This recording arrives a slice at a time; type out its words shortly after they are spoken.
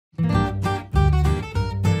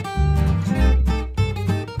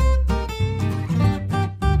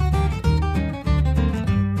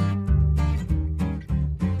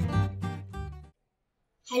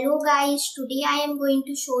guys, today I am going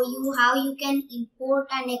to show you how you can import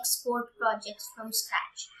and export projects from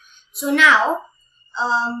scratch. So now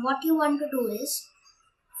what you want to do is,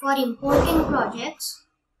 for importing projects,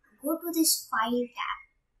 go to this file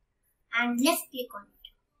tab and left click on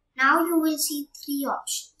it. Now you will see three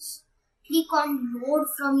options. Click on load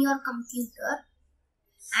from your computer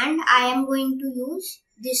and I am going to use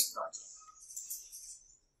this project.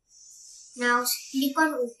 Now click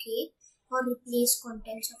on OK for replace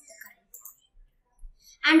contents of the current project.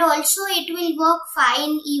 And also it will work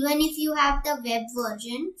fine even if you have the web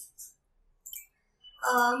version.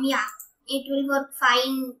 It will work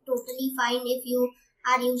fine, totally fine if you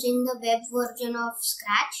are using the web version of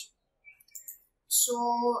Scratch.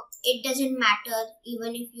 So it doesn't matter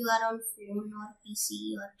even if you are on phone or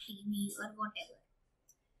PC or TV or whatever.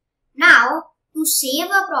 Now to save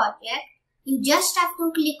a project, you just have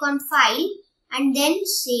to click on file and then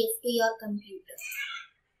save to your computer.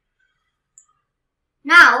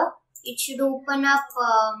 Now it should open up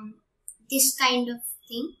this kind of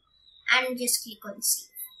thing and just click on save.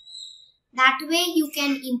 That way you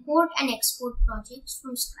can import and export projects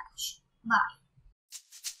from Scratch. Bye.